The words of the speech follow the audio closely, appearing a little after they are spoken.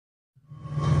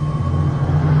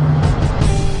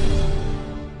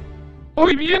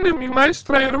Hoy viene mi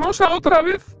maestra hermosa otra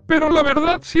vez, pero la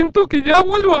verdad siento que ya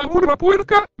vuelvo a burra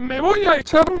puerca, me voy a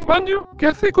echar un baño, que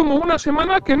hace como una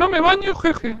semana que no me baño,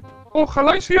 jeje.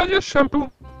 Ojalá y si haya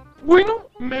shampoo. Bueno,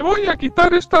 me voy a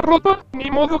quitar esta ropa, ni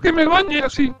modo que me bañe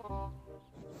así.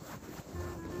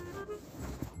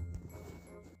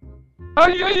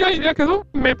 Ay, ya quedó.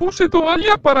 Me puse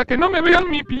toalla para que no me vean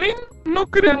mi pilín. No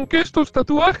crean que estos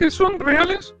tatuajes son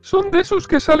reales, son de esos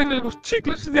que salen en los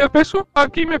chicles de a peso.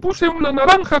 Aquí me puse una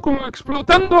naranja como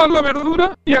explotando a la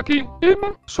verdura, y aquí,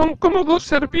 son como dos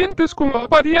serpientes como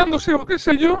apareándose o qué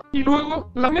sé yo, y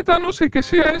luego, la neta no sé qué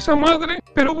sea esa madre,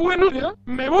 pero bueno ya,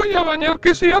 me voy a bañar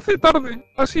que se hace tarde.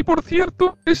 Así por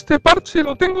cierto, este parche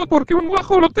lo tengo porque un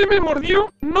guajolote me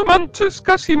mordió, no manches,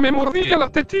 casi me mordía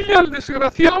la tetilla el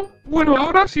desgraciado. Bueno,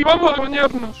 ahora sí vamos a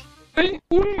bañarnos. Hey,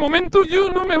 un momento, yo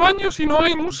no me baño si no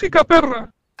hay música, perra.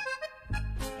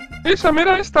 Esa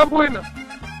mera está buena.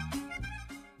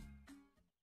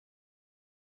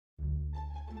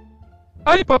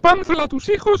 Ay, papánfla, tus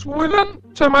hijos vuelan,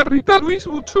 chamarrita Luis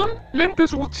Buchón,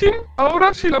 lentes Gucci.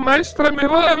 Ahora si la maestra me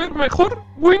va a ver mejor,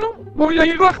 bueno, voy a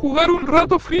ir a jugar un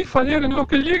rato Free Fire en lo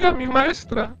que llega mi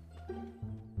maestra.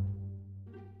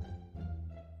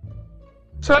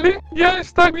 Sale, ya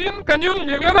está bien cañón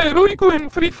llegar a heroico en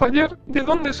Free Fire, de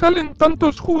donde salen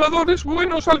tantos jugadores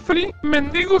buenos al free,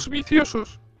 mendigos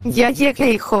viciosos. Ya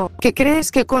llegué, hijo. ¿Qué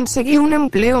crees que conseguí un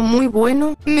empleo muy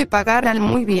bueno? Me pagarán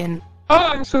muy bien.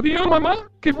 Ah, ¿en serio, mamá?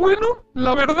 ¡Qué bueno!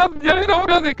 La verdad ya era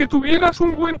hora de que tuvieras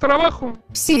un buen trabajo.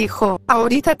 Sí, hijo,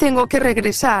 ahorita tengo que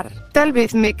regresar. Tal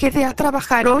vez me quede a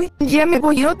trabajar hoy, ya me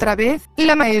voy otra vez.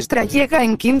 La maestra llega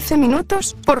en 15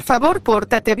 minutos, por favor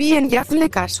pórtate bien y hazle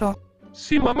caso.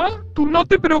 Sí, mamá, tú no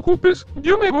te preocupes,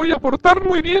 yo me voy a portar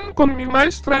muy bien con mi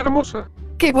maestra hermosa.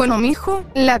 Qué bueno, mijo,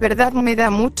 la verdad me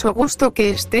da mucho gusto que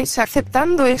estés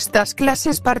aceptando estas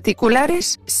clases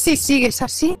particulares. Si sigues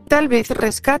así, tal vez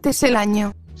rescates el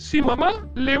año. Sí, mamá,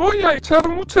 le voy a echar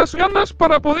muchas ganas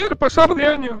para poder pasar de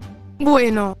año.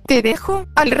 Bueno, te dejo,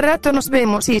 al rato nos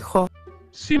vemos, hijo.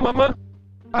 Sí, mamá.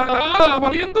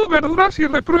 Valiendo verduras y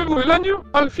repruebo el año,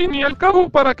 al fin y al cabo,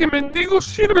 ¿para qué mendigos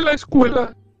sirve la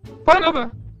escuela? Para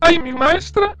nada. Ay, mi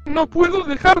maestra, no puedo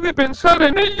dejar de pensar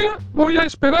en ella, voy a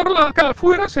esperarla acá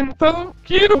afuera sentado,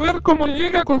 quiero ver cómo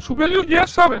llega con su velo, ya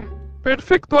saben.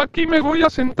 Perfecto, aquí me voy a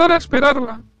sentar a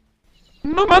esperarla.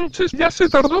 No manches, ya se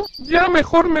tardó, ya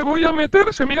mejor me voy a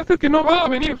meter, se me hace que no va a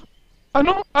venir. Ah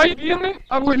no, ahí viene,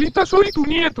 abuelita, soy tu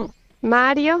nieto.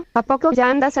 Mario, ¿a poco ya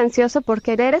andas ansioso por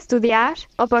querer estudiar?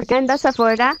 ¿O por qué andas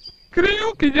afuera?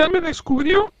 Creo que ya me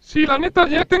descubrió, sí, la neta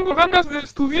ya tengo ganas de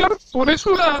estudiar, por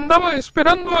eso la andaba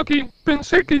esperando aquí,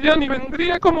 pensé que ya ni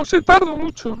vendría como se tardó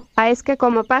mucho. Ah, es que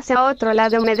como pase a otro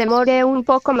lado me demoré un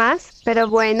poco más, pero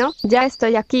bueno, ya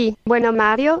estoy aquí. Bueno,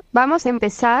 Mario, vamos a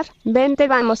empezar, vente,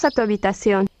 vamos a tu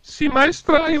habitación. Sí,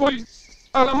 maestra, ahí voy.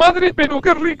 A la madre, pero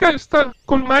qué rica está,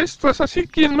 con maestras así,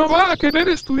 ¿quién no va a querer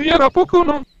estudiar, a poco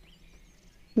no?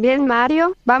 Bien,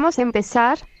 Mario, vamos a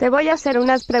empezar. Te voy a hacer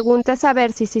unas preguntas a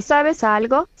ver si sabes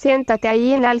algo. Siéntate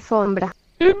ahí en la alfombra.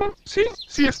 Sí,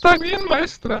 está bien,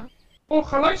 maestra.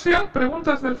 Ojalá y sean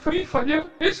preguntas del Free Fire,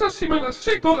 esas sí me las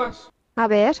sé todas. A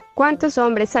ver, ¿cuántos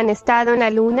hombres han estado en la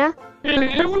luna?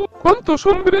 ¿Cuántos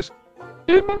hombres?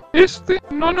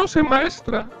 No sé,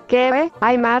 maestra. ¿Qué?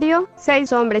 Ay, Mario,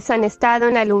 6 hombres han estado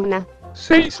en la luna.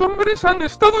 6 hombres han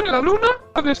estado en la luna,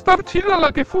 ha de estar chida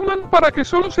la que fuman para que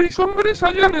solo 6 hombres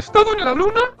hayan estado en la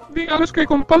luna, dígales que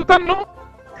con palta no.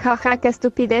 Jaja, qué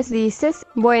estupidez dices.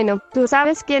 Bueno, ¿tú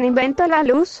sabes quién inventó la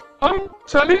luz?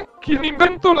 ¿Sale? ¿Quién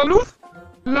inventó la luz?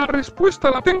 La respuesta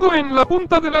la tengo en la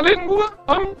punta de la lengua,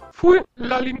 fue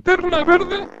la linterna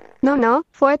verde. No,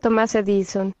 fue Thomas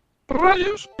Edison.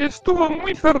 Rayos, estuvo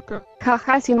muy cerca.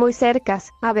 Jaja, sí, muy cercas.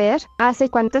 A ver, ¿hace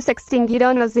cuánto se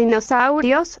extinguieron los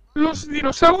dinosaurios? ¿Los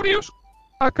dinosaurios?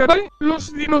 Ah, caray,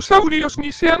 los dinosaurios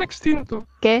ni se han extinto.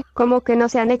 ¿Qué? ¿Cómo que no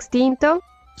se han extinto?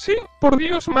 Sí, por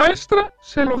Dios, maestra,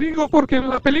 se lo digo porque en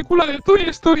la película de Toy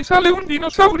Story sale un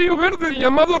dinosaurio verde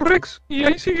llamado Rex, y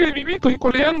ahí sigue vivito y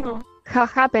coleando.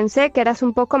 Jaja, pensé que eras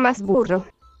un poco más burro.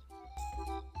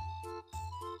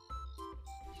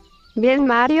 Bien,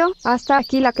 Mario, hasta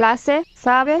aquí la clase,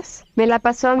 ¿sabes? Me la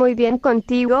pasó muy bien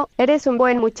contigo, eres un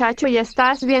buen muchacho y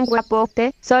estás bien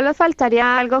guapote, solo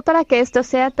faltaría algo para que esto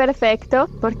sea perfecto,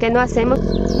 ¿por qué no hacemos...?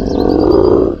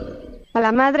 A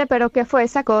la madre, ¿pero qué fue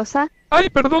esa cosa? Ay,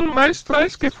 perdón, maestra,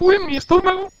 es que fue en mi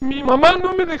estómago, mi mamá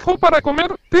no me dejó para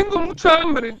comer, tengo mucha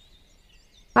hambre.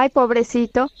 Ay,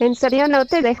 pobrecito, ¿en serio no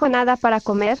te dejo nada para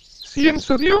comer? Sí, en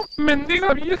serio,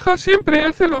 mendiga vieja siempre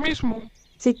hace lo mismo.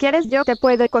 Si quieres yo te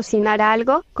puedo cocinar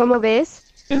algo, ¿cómo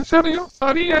ves? ¿En serio?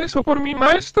 ¿Haría eso por mi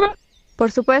maestra?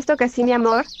 Por supuesto que sí, mi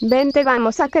amor. Vente,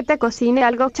 vamos a que te cocine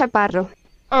algo chaparro.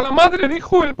 A la madre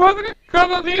dijo el padre,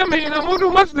 cada día me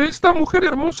enamoro más de esta mujer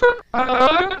hermosa.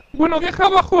 Bueno, deja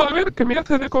abajo a ver qué me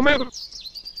hace de comer.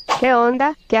 ¿Qué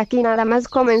onda? Que aquí nada más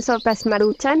comen sopas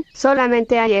Maruchan,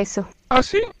 solamente hay eso.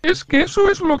 Así, es que eso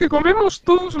es lo que comemos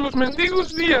todos los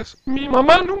mendigos días. Mi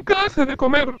mamá nunca hace de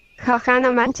comer. Jaja,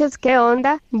 no manches, ¿qué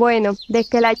onda? Bueno, ¿de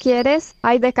qué la quieres?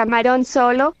 Hay de camarón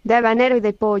solo, de habanero y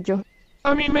de pollo.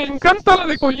 A mí me encanta la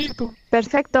de pollito.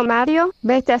 Perfecto, Mario,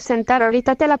 vete a sentar,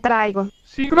 ahorita te la traigo.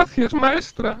 Sí, gracias,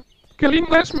 maestra. Qué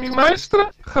linda es mi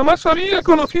maestra, jamás había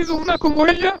conocido una como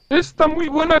ella. Está muy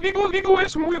buena, digo,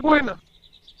 es muy buena.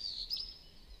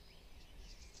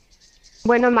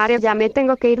 Bueno, Mario, ya me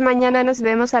tengo que ir, mañana nos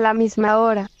vemos a la misma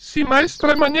hora. Sí,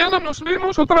 maestra, mañana nos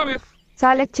vemos otra vez.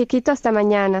 Sale, chiquito, hasta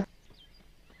mañana.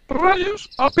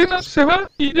 Rayos, apenas se va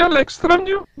y ya la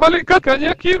extraño. Vale, caca,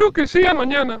 ya quiero que sea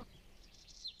mañana.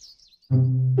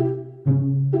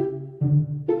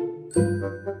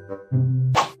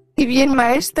 Y bien,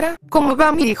 maestra, ¿cómo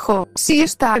va mi hijo? ¿Sí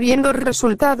está viendo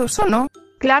resultados o no?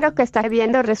 Claro que está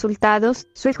viendo resultados,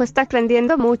 su hijo está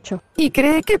aprendiendo mucho. ¿Y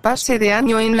cree que pase de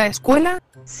año en la escuela?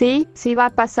 Sí, sí va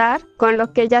a pasar, con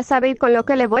lo que ya sabe y con lo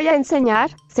que le voy a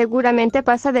enseñar, seguramente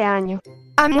pasa de año.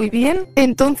 Ah, muy bien,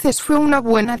 entonces fue una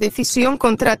buena decisión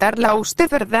contratarla a usted,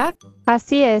 ¿verdad?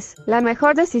 Así es, la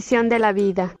mejor decisión de la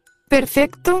vida.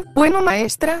 Perfecto, bueno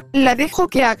maestra, la dejo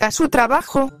que haga su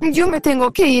trabajo, yo me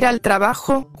tengo que ir al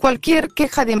trabajo, cualquier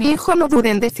queja de mi hijo no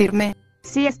duden en decirme.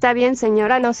 Sí, está bien,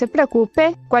 señora, no se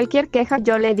preocupe, cualquier queja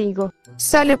yo le digo.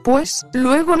 Sale pues,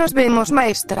 luego nos vemos,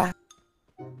 maestra.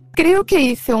 Creo que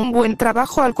hice un buen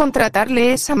trabajo al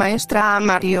contratarle esa maestra a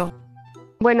Mario.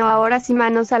 Bueno, ahora sí,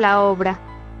 manos a la obra.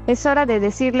 Es hora de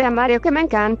decirle a Mario que me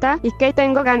encanta y que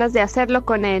tengo ganas de hacerlo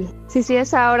con él. Si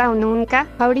es ahora o nunca,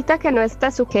 ahorita que no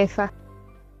está su jefa.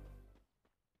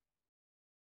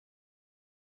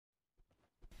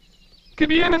 Qué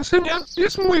bien enseña,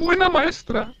 es muy buena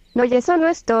maestra. No, y eso no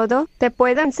es todo, te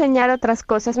puedo enseñar otras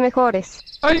cosas mejores.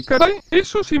 Ay, caray,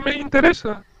 eso sí me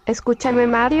interesa. Escúchame,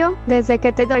 Mario, desde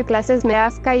que te doy clases me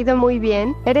has caído muy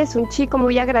bien, eres un chico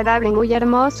muy agradable y muy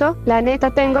hermoso, la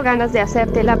neta tengo ganas de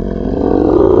hacerte la...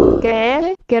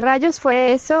 ¿Qué? ¿Qué rayos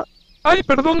fue eso? Ay,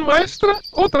 perdón maestra,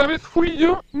 otra vez fui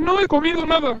yo, no he comido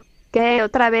nada. ¿Qué,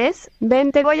 otra vez?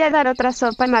 Ven, te voy a dar otra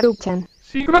sopa Maruchan.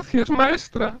 Sí, gracias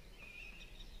maestra.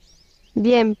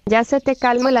 Bien, ¿ya se te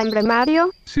calmó el hambre,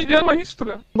 Mario? Sí, ya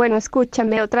maestra. Bueno,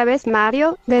 escúchame otra vez,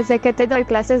 Mario, desde que te doy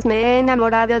clases me he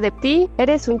enamorado de ti,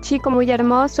 eres un chico muy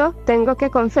hermoso, tengo que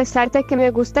confesarte que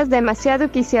me gustas demasiado y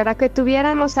quisiera que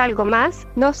tuviéramos algo más,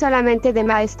 no solamente de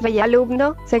maestra y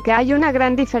alumno, sé que hay una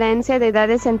gran diferencia de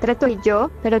edades entre tú y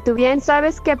yo, pero tú bien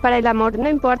sabes que para el amor no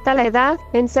importa la edad,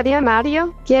 en serio,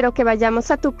 Mario, quiero que vayamos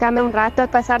a tu cama un rato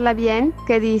a pasarla bien,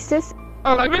 ¿qué dices?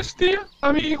 A la bestia,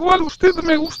 a mí igual usted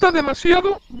me gusta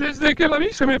demasiado, desde que la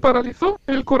vi se me paralizó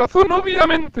el corazón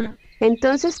obviamente.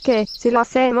 Entonces, ¿qué? Si lo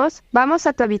hacemos, vamos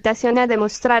a tu habitación a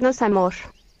demostrarnos amor.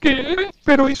 ¿Qué?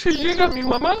 ¿Pero y si llega mi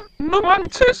mamá? No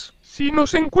manches, si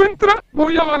nos encuentra,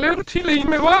 voy a valer chile y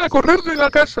me va a correr de la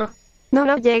casa. No,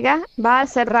 no llega, va a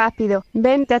ser rápido,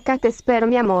 vente acá, te espero,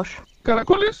 mi amor.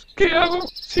 ¿Caracoles? ¿Qué hago?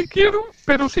 Sí quiero,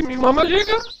 pero si mi mamá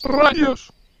llega,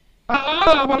 rayos.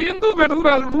 Valiendo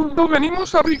verdura al mundo,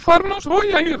 venimos a rifarnos,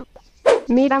 voy a ir.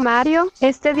 Mira, Mario,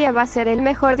 este día va a ser el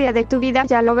mejor día de tu vida,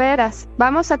 ya lo verás.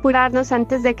 Vamos a apurarnos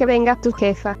antes de que venga tu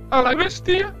jefa. A la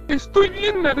bestia, estoy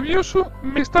bien nervioso,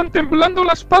 me están temblando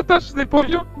las patas de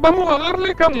pollo, vamos a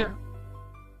darle caña.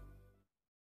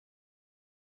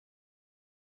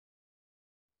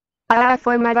 Ah,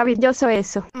 fue maravilloso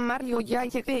eso. Mario, ya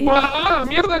llegué. ¡Guau!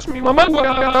 ¡Mierda, es mi mamá!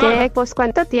 ¡Guau! ¿Qué? Pues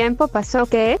 ¿cuánto tiempo pasó?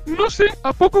 ¿Qué? No sé,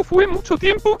 ¿a poco fue mucho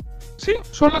tiempo? Sí,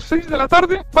 son las 6 de la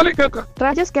tarde, vale caca.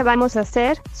 Rayos, ¿qué vamos a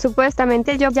hacer?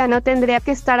 Supuestamente yo ya no tendría que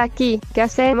estar aquí. ¿Qué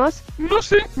hacemos? No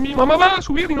sé, mi mamá va a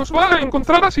subir y nos va a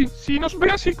encontrar así. Si nos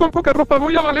ve así con poca ropa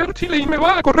voy a valer chile y me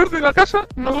va a correr de la casa.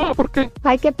 No, ¿por qué?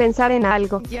 Hay que pensar en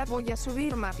algo. Ya voy a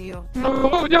subir, Mario.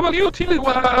 No, ya valió chile,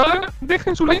 guau.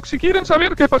 Dejen su like si quieren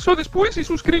saber qué pasó después y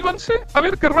suscríbanse a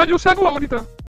ver qué rayos hago ahorita.